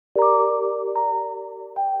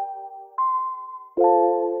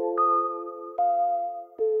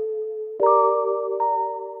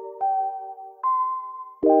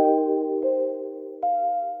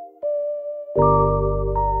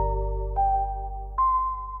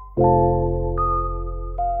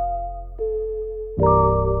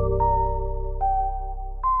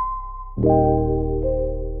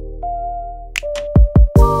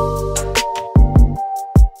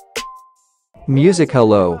Music.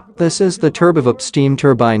 Hello, this is the TURBIVAP Steam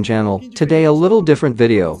Turbine channel. Today a little different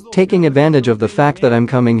video, taking advantage of the fact that I'm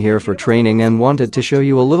coming here for training and wanted to show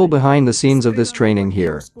you a little behind the scenes of this training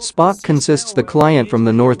here. Spock consists the client from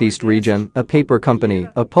the Northeast region, a paper company,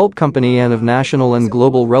 a pulp company and of national and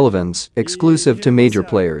global relevance, exclusive to major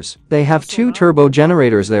players. They have 2 turbo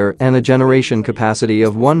generators there and a generation capacity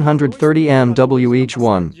of 130 MW each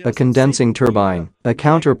one, a condensing turbine, a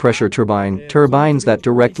counter-pressure turbine, turbines that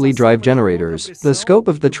directly drive generators. The scope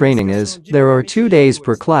of the training is, there are 2 days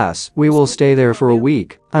per class, we will stay there for a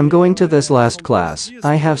week. I'm going to this last class.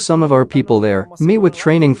 I have some of our people there. Me with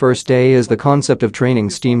training. First day is the concept of training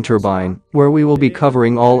steam turbine, where we will be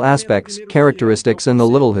covering all aspects, characteristics and a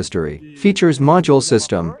little history. Features module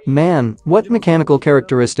system. Man, what mechanical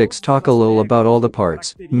characteristics? Talk a little about all the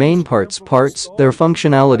parts. Main parts, their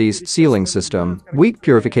functionalities, sealing system, weak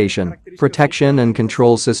purification, protection and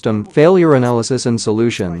control system, failure analysis and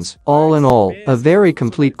solutions. All in all, a very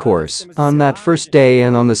complete course. On that first day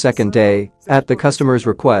and on the second day, at the customer's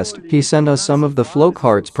request, he sent us some of the flow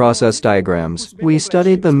carts process diagrams. We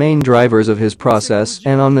studied the main drivers of his process,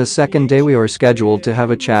 and on the second day we are scheduled to have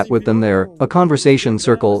a chat with them there, a conversation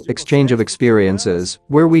circle, exchange of experiences.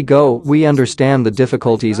 Where we go, we understand the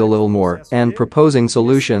difficulties a little more, and proposing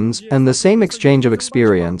solutions, and the same exchange of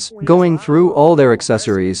experience, going through all their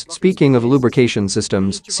accessories. Speaking of lubrication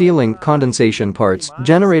systems, sealing, condensation parts,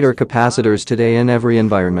 generator capacitors today in every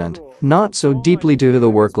environment. Not so deeply due to the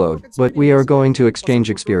workload, but we are going to exchange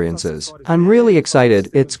experiences. I'm really excited.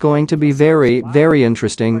 It's going to be very, very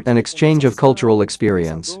interesting, an exchange of cultural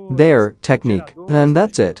experience. There, technique. And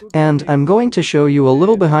that's it. And I'm going to show you a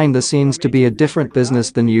little behind the scenes to be a different business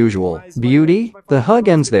than usual. Beauty? The hug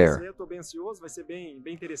ends there. Vai ser bem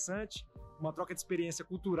interessante, uma troca de experiência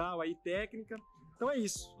cultural aí, técnica. Então é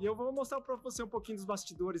isso. E eu vou mostrar para você um pouquinho dos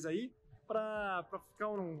bastidores aí, para ficar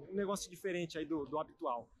um negócio diferente aí do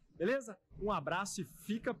habitual. Beleza? Um abraço e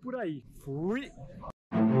fica por aí. Fui!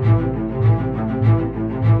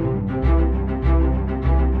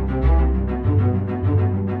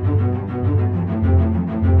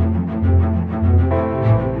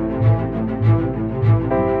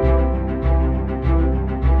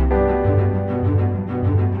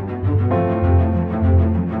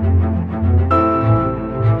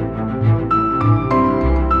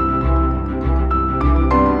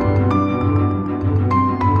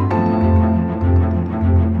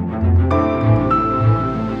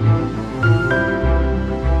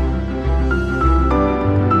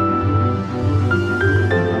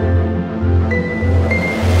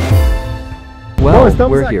 Well,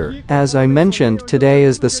 we're here. As I mentioned, today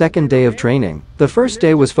is the second day of training. The first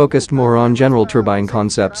day was focused more on general turbine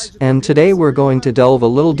concepts, and today we're going to delve a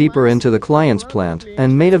little deeper into the client's plant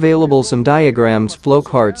and made available some diagrams, flow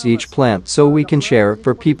charts each plant so we can share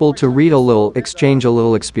for people to read a little, exchange a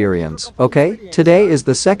little experience. Okay? Today is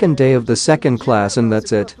the second day of the second class and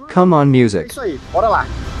that's it. Come on, music. Isso aí, bora lá.